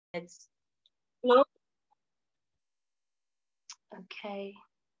You know? Okay.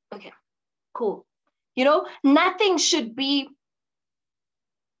 Okay. Cool. You know, nothing should be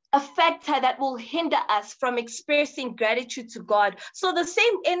a factor that will hinder us from expressing gratitude to God. So the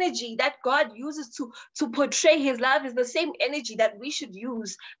same energy that God uses to portray his love is the same energy that we should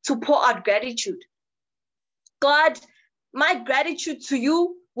use to pour out gratitude. God, my gratitude to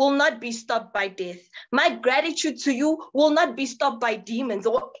you will not be stopped by death. My gratitude to you will not be stopped by demons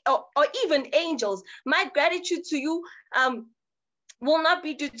or even angels. My gratitude to you will not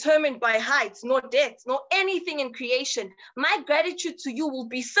be determined by heights, nor depths, nor anything in creation. My gratitude to you will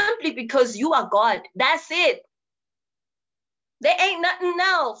be simply because you are God. That's it. There ain't nothing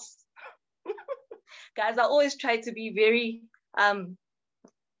else. Guys, I always try to be very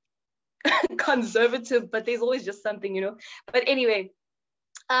conservative, but there's always just something, you know. But anyway,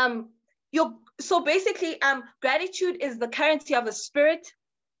 so basically, gratitude is the currency of the spirit.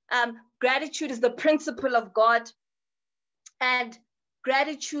 Gratitude is the principle of God. And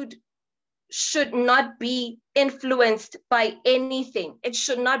gratitude should not be influenced by anything. It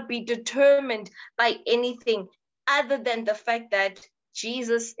should not be determined by anything other than the fact that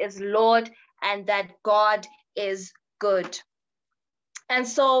Jesus is Lord and that God is good. And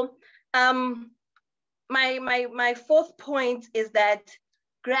so my fourth point is that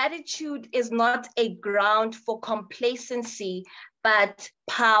gratitude is not a ground for complacency, but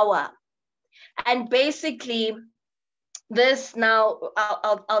power. And basically, this now,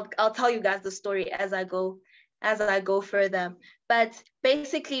 I'll tell you guys the story as I go further. But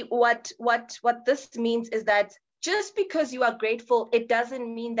basically, what this means is that just because you are grateful, it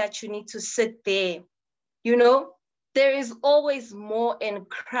doesn't mean that you need to sit there. You know, there is always more in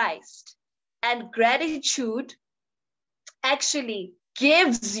Christ, and gratitude actually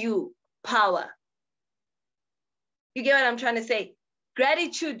gives you power. You get what I'm trying to say?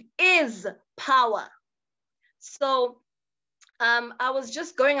 Gratitude is power. So I was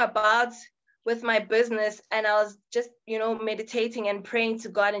just going about with my business, and I was just, you know, meditating and praying to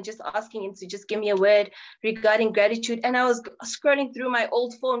God and just asking him to just give me a word regarding gratitude. And I was scrolling through my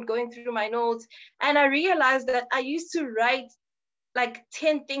old phone, going through my notes, and I realized that I used to write like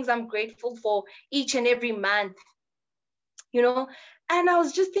 10 things I'm grateful for each and every month, you know. And I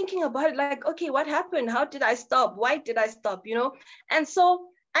was just thinking about it, like, okay, what happened? How did I stop? Why did I stop? You know? And so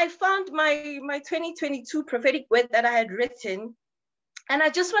I found my 2022 prophetic word that I had written, and I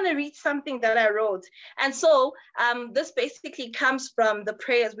just want to read something that I wrote. And so this basically comes from the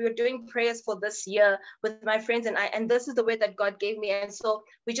prayers. We were doing prayers for this year with my friends and I, and this is the word that God gave me. And so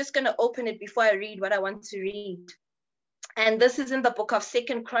we're just going to open it before I read what I want to read. And this is in the book of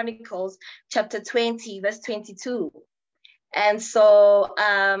 2 Chronicles, chapter 20, verse 22. And so,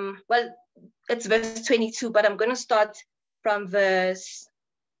 well, it's verse 22, but I'm going to start from verse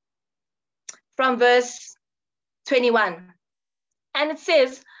 21. And it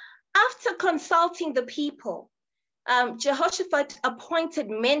says, after consulting the people, Jehoshaphat appointed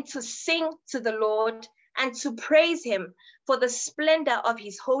men to sing to the Lord and to praise him for the splendor of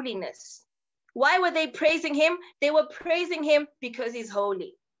his holiness. Why were they praising him? They were praising him because he's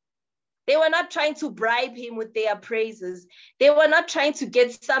holy. They were not trying to bribe him with their praises. They were not trying to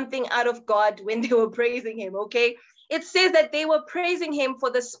get something out of God when they were praising him, okay? It says that they were praising him for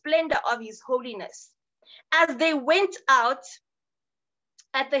the splendor of his holiness. As they went out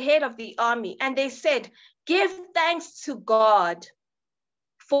at the head of the army, and they said, give thanks to God,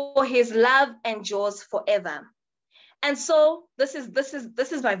 for his love endures forever. And so this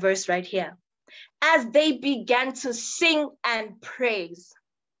is my verse right here. As they began to sing and praise,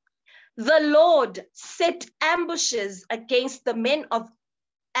 the Lord set ambushes against the men of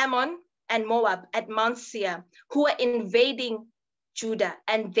Ammon and Moab at Mount Seir, who were invading Judah,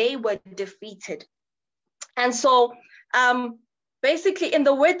 and they were defeated. And so basically, in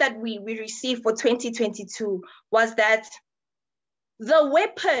the word that we received for 2022 was that the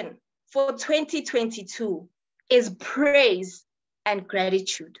weapon for 2022 is praise and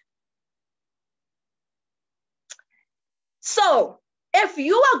gratitude. So if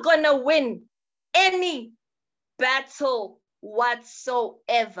you are going to win any battle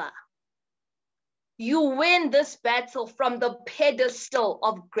whatsoever, you win this battle from the pedestal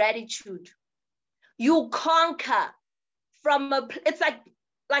of gratitude. You conquer from it's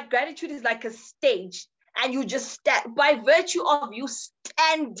like gratitude is like a stage, and you just stand by virtue of you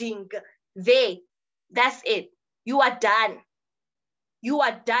standing there. That's it. You are done. You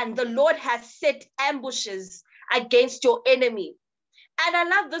are done. The Lord has set ambushes against your enemy. And I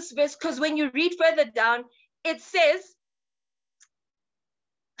love this verse because when you read further down, it says,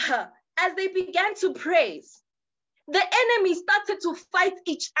 as they began to praise, the enemy started to fight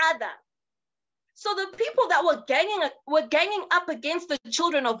each other. So the people that were ganging up against the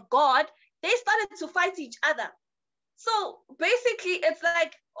children of God, they started to fight each other. So basically, it's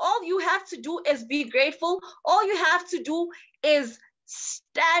like all you have to do is be grateful. All you have to do is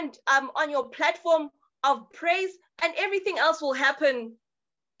stand on your platform of praise, and everything else will happen.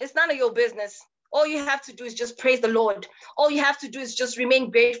 It's none of your business. All you have to do is just praise the Lord. All you have to do is just remain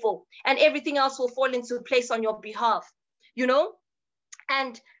grateful, and everything else will fall into place on your behalf, you know?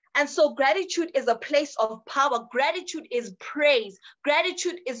 And so gratitude is a place of power. Gratitude is praise.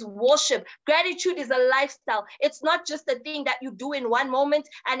 Gratitude is worship. Gratitude is a lifestyle. It's not just a thing that you do in one moment,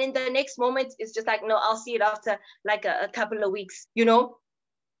 and in the next moment, it's just like, no, I'll see it after like a couple of weeks, you know?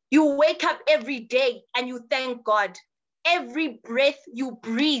 You wake up every day and you thank God. Every breath you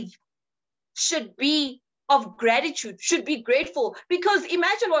breathe should be of gratitude, should be grateful. Because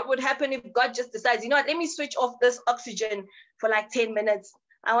imagine what would happen if God just decides, you know what, let me switch off this oxygen for like 10 minutes.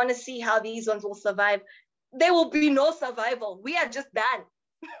 I want to see how these ones will survive. There will be no survival. We are just done.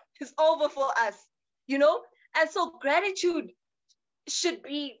 It's over for us, you know? And so gratitude should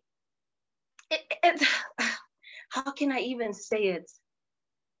be, how can I even say it?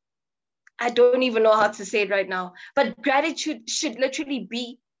 I don't even know how to say it right now. But gratitude should literally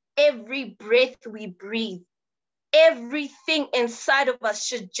be every breath we breathe. Everything inside of us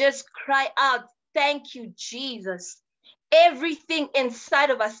should just cry out, thank you, Jesus. Everything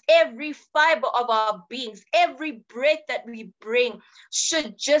inside of us, every fiber of our beings, every breath that we bring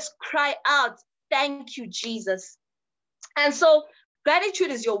should just cry out, thank you, Jesus. And so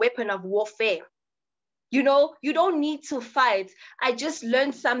gratitude is your weapon of warfare. You know, you don't need to fight. I just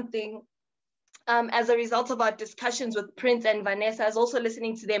learned something as a result of our discussions with Prince and Vanessa. I was also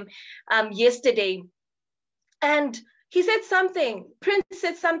listening to them yesterday. And he said something, Prince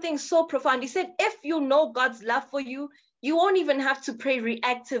said something so profound. He said, if you know God's love for you, you won't even have to pray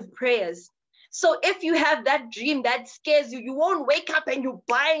reactive prayers. So if you have that dream that scares you, you won't wake up and you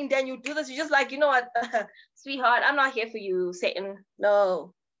bind and you do this. You're just like, you know what, sweetheart, I'm not here for you, Satan.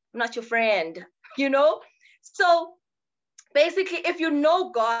 No, I'm not your friend, you know? So basically, if you know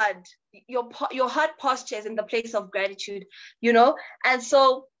God, your heart posture is in the place of gratitude, you know? And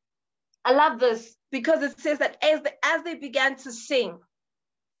so I love this because it says that as they began to sing,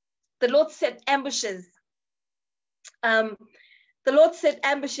 the Lord set ambushes. The Lord set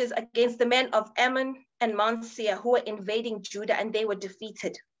ambushes against the men of Ammon and Mount Seir who were invading Judah, and they were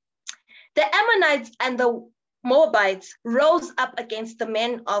defeated. The Ammonites and the Moabites rose up against the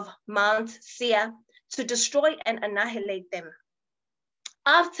men of Mount Seir to destroy and annihilate them.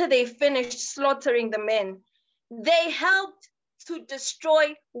 After they finished slaughtering the men, they helped to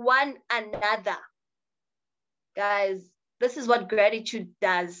destroy one another. Guys, this is what gratitude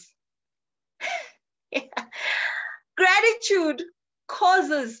does. Yeah. Gratitude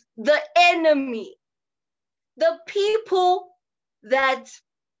causes the enemy, the people that,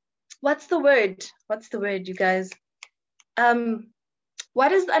 what's the word, you guys?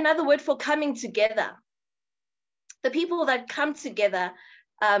 What is another word for coming together? The people that come together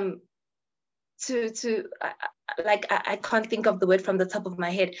I can't think of the word from the top of my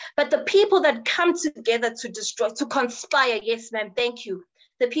head, but the people that come together to destroy, to conspire. Yes, ma'am, thank you.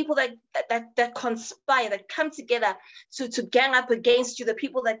 The people that conspire, that come together to gang up against you, the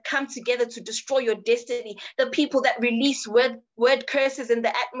people that come together to destroy your destiny, the people that release word curses in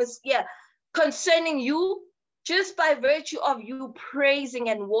the atmosphere concerning you, just by virtue of you praising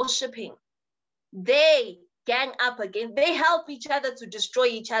and worshiping, they gang up against, they help each other to destroy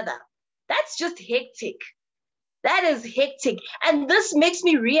each other. That's just hectic. That is hectic. And this makes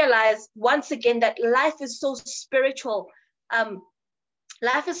me realize once again that life is so spiritual.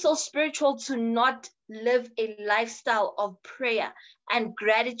 Life is so spiritual to not live a lifestyle of prayer and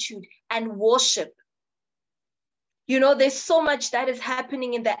gratitude and worship. You know, there's so much that is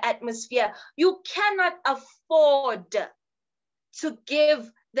happening in the atmosphere. You cannot afford to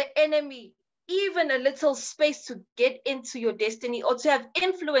give the enemy even a little space to get into your destiny or to have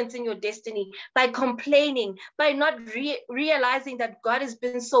influence in your destiny by complaining, by not realizing that God has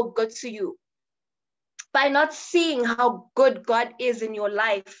been so good to you, by not seeing how good God is in your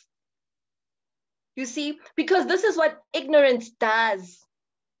life. You see, because this is what ignorance does.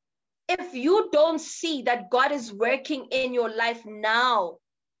 If you don't see that God is working in your life now,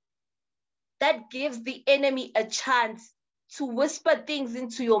 that gives the enemy a chance to whisper things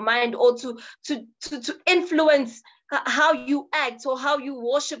into your mind or to influence how you act or how you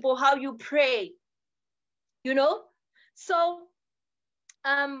worship or how you pray, you know? So,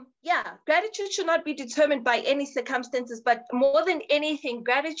 gratitude should not be determined by any circumstances, but more than anything,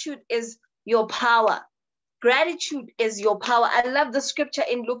 gratitude is your power. Gratitude is your power. I love the scripture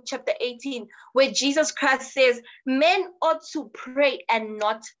in Luke chapter 18, where Jesus Christ says, men ought to pray and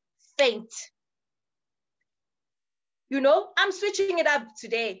not faint. You know, I'm switching it up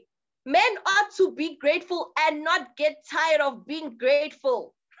today. Men ought to be grateful and not get tired of being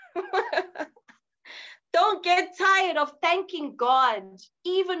grateful. Don't get tired of thanking God,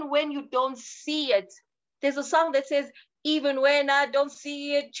 even when you don't see it. There's a song that says, even when I don't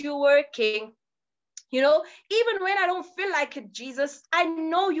see it, you're working. You know, even when I don't feel like it, Jesus, I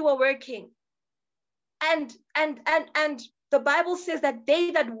know you are working. And the Bible says that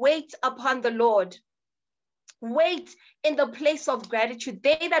they that wait upon the Lord, wait in the place of gratitude.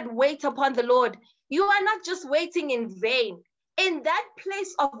 They that wait upon the Lord, you are not just waiting in vain. In that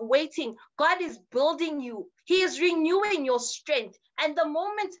place of waiting, God is building you. He is renewing your strength. And the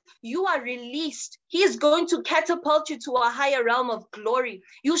moment you are released, He is going to catapult you to a higher realm of glory.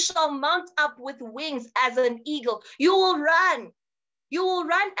 You shall mount up with wings as an eagle. You will run. You will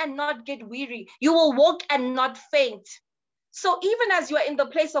run and not get weary. You will walk and not faint. So even as you are in the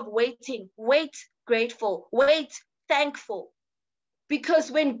place of waiting, wait grateful, wait thankful.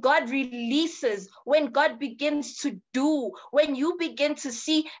 Because when God releases, when God begins to do, when you begin to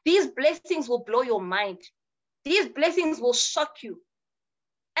see, these blessings will blow your mind. These blessings will shock you.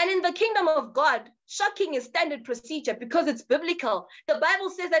 And in the kingdom of God, shocking is standard procedure because it's biblical. The Bible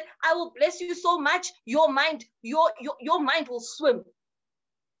says that I will bless you so much, your mind will swim.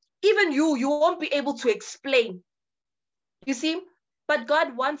 Even you won't be able to explain. You see, but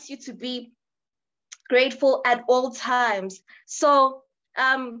God wants you to be grateful at all times. So,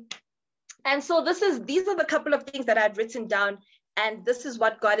 and so these are the couple of things that I'd written down. And this is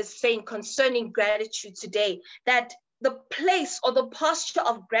what God is saying concerning gratitude today, that the place or the posture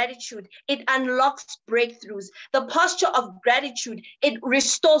of gratitude, it unlocks breakthroughs. The posture of gratitude, it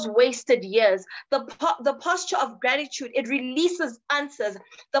restores wasted years. The posture of gratitude, it releases answers.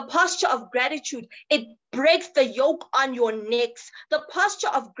 The posture of gratitude, it breaks the yoke on your necks. The posture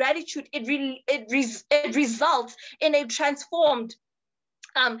of gratitude, it results in a transformed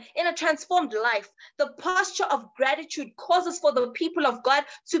life. The posture of gratitude causes for the people of God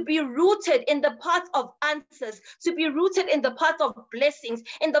to be rooted in the path of answers, to be rooted in the path of blessings,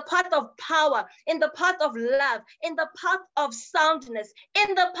 in the path of power, in the path of love, in the path of soundness,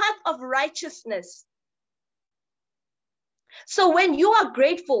 in the path of righteousness. So when you are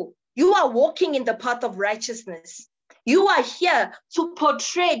grateful, you are walking in the path of righteousness. You are here to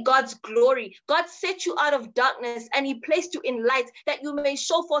portray God's glory. God set you out of darkness and He placed you in light that you may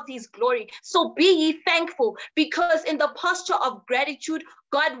show forth His glory. So be ye thankful, because in the posture of gratitude,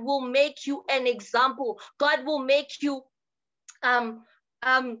 God will make you an example. God will make you, I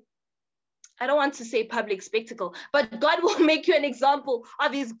don't want to say public spectacle, but God will make you an example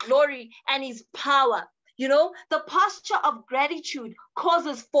of His glory and His power. You know, the posture of gratitude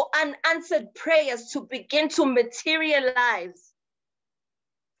causes for unanswered prayers to begin to materialize.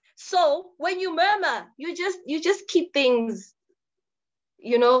 So when you murmur, you just keep things,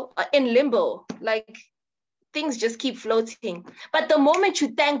 you know, in limbo, like things just keep floating. But the moment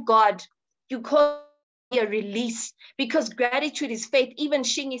you thank God, you cause a release, because gratitude is faith. Even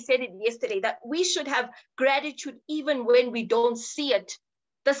Shingi said it yesterday, that we should have gratitude even when we don't see it.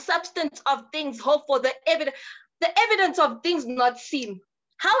 The substance of things, hope for the evidence of things not seen.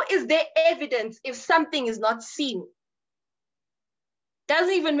 How is there evidence if something is not seen?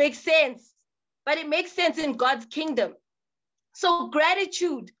 Doesn't even make sense, but it makes sense in God's kingdom. So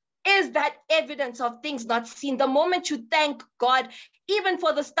gratitude is that evidence of things not seen. The moment you thank God, even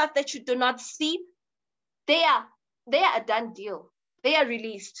for the stuff that you do not see, they are a done deal. They are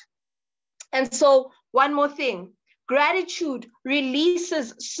released. And so one more thing. Gratitude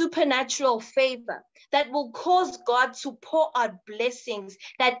releases supernatural favor that will cause God to pour out blessings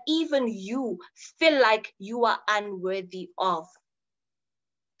that even you feel like you are unworthy of.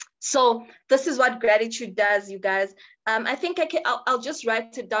 So this is what gratitude does, you guys. I think I'll just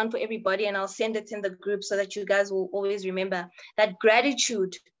write it down for everybody and I'll send it in the group so that you guys will always remember that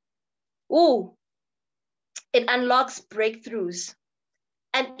gratitude, it unlocks breakthroughs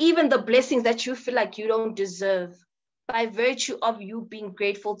and even the blessings that you feel like you don't deserve. By virtue of you being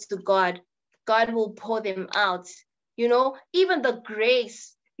grateful to God, God will pour them out. You know, even the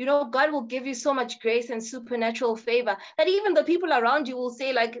grace, you know, God will give you so much grace and supernatural favor that even the people around you will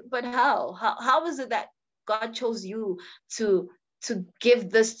say, like, but how is it that God chose you to give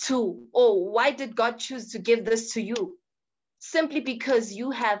this to? Or why did God choose to give this to you? Simply because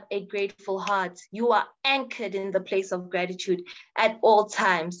you have a grateful heart. You are anchored in the place of gratitude at all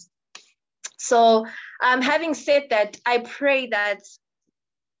times. So having said that, I pray that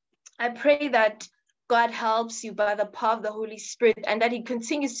God helps you by the power of the Holy Spirit, and that He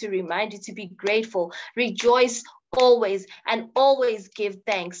continues to remind you to be grateful, rejoice always, and always give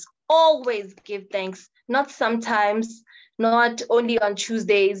thanks. Always give thanks, not sometimes, not only on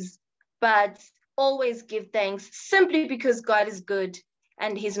Tuesdays, but always give thanks, simply because God is good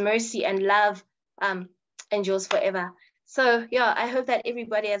and His mercy and love endures forever. So yeah, I hope that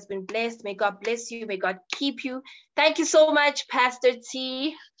everybody has been blessed. May God bless you. May God keep you. Thank you so much, Pastor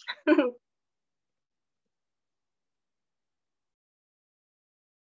T.